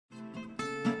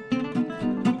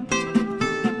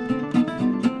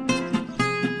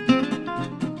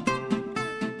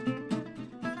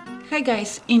Hi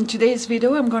guys, in today's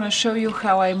video I'm going to show you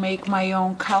how I make my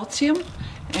own calcium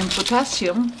and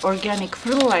potassium organic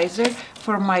fertilizer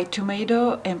for my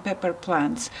tomato and pepper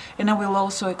plants, and I will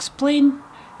also explain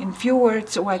in few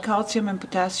words why calcium and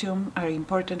potassium are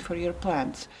important for your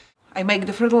plants. I make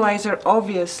the fertilizer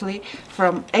obviously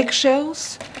from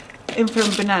eggshells and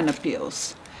from banana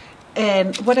peels,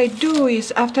 and what I do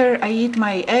is after I eat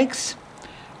my eggs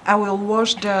I will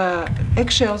wash the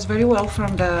eggshells very well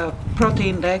from the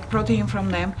egg protein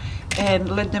from them, and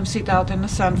let them sit out in the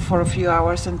sun for a few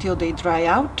hours until they dry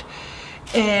out.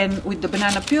 And with the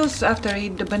banana peels, after I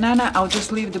eat the banana, I'll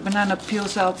just leave the banana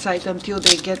peels outside until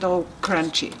they get all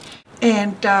crunchy.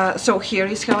 And so here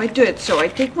is how I do it. So I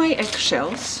take my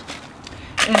eggshells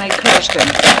and I crush them.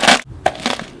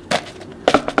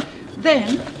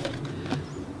 Then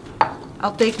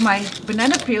I'll take my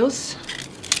banana peels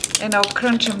and I'll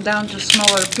crunch them down to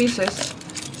smaller pieces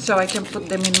so I can put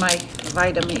them in my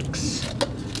Vitamix.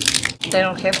 They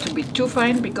don't have to be too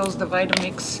fine because the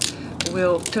Vitamix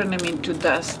will turn them into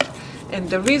dust. And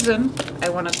the reason I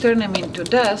want to turn them into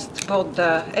dust, both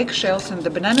the eggshells and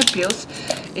the banana peels,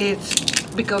 is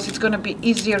because it's going to be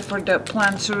easier for the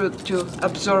plant's root to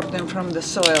absorb them from the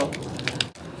soil.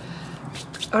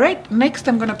 Alright, next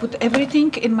I'm going to put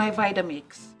everything in my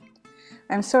Vitamix.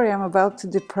 I'm sorry I'm about to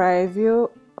deprive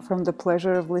you from the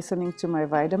pleasure of listening to my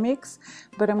Vitamix,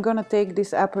 but I'm going to take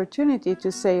this opportunity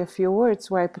to say a few words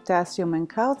why potassium and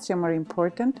calcium are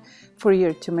important for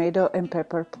your tomato and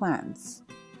pepper plants.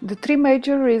 The three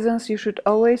major reasons you should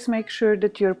always make sure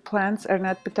that your plants are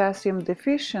not potassium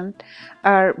deficient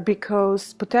are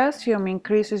because potassium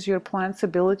increases your plant's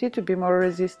ability to be more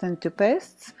resistant to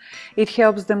pests, it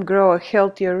helps them grow a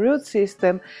healthier root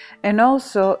system, and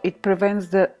also it prevents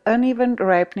the uneven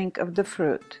ripening of the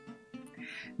fruit.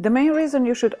 The main reason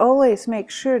you should always make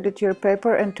sure that your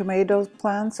pepper and tomato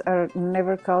plants are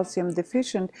never calcium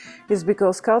deficient is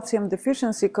because calcium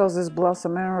deficiency causes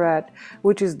blossom end rot,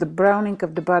 which is the browning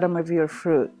of the bottom of your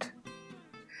fruit.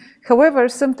 However,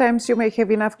 sometimes you may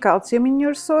have enough calcium in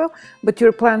your soil, but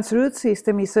your plant's root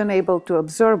system is unable to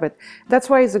absorb it. That's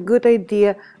why it's a good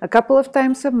idea a couple of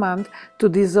times a month to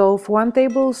dissolve 1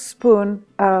 tablespoon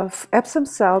of Epsom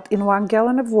salt in 1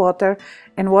 gallon of water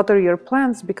and water your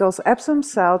plants, because Epsom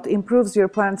salt improves your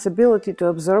plant's ability to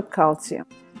absorb calcium.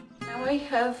 Now I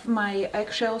have my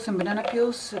eggshells and banana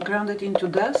peels grounded into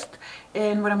dust,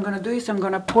 and what I'm going to do is I'm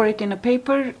going to pour it in a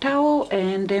paper towel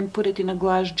and then put it in a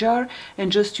glass jar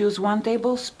and just use 1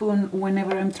 tablespoon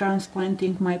whenever I'm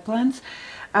transplanting my plants.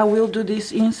 I will do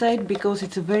this inside because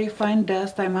it's a very fine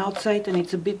dust. I'm outside and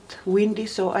it's a bit windy,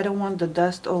 so I don't want the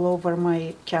dust all over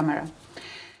my camera.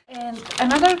 And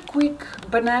another quick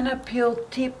banana peel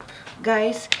tip,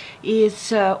 guys,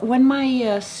 is when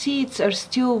my seeds are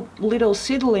still little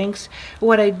seedlings,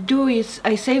 what I do is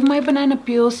I save my banana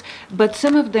peels, but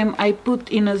some of them I put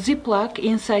in a Ziploc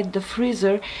inside the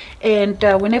freezer, and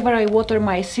whenever I water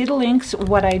my seedlings,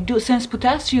 what I do, since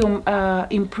potassium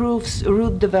improves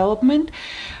root development,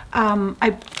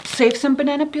 I save some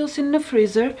banana peels in the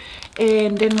freezer,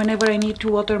 and then whenever I need to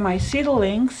water my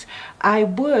seedlings, I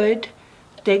would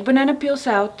take banana peels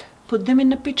out, put them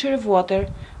in a pitcher of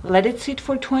water, let it sit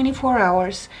for 24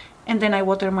 hours, and then I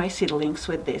water my seedlings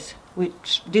with this,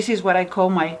 this is what I call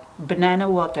my banana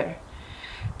water.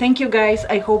 Thank you guys,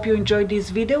 I hope you enjoyed this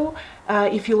video.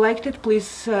 If you liked it,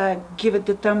 please give it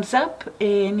the thumbs up,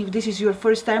 and if this is your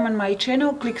first time on my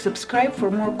channel, click subscribe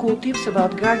for more cool tips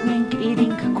about gardening,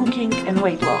 eating, cooking and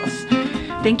weight loss.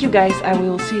 Thank you guys, I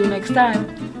will see you next time.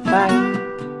 Bye!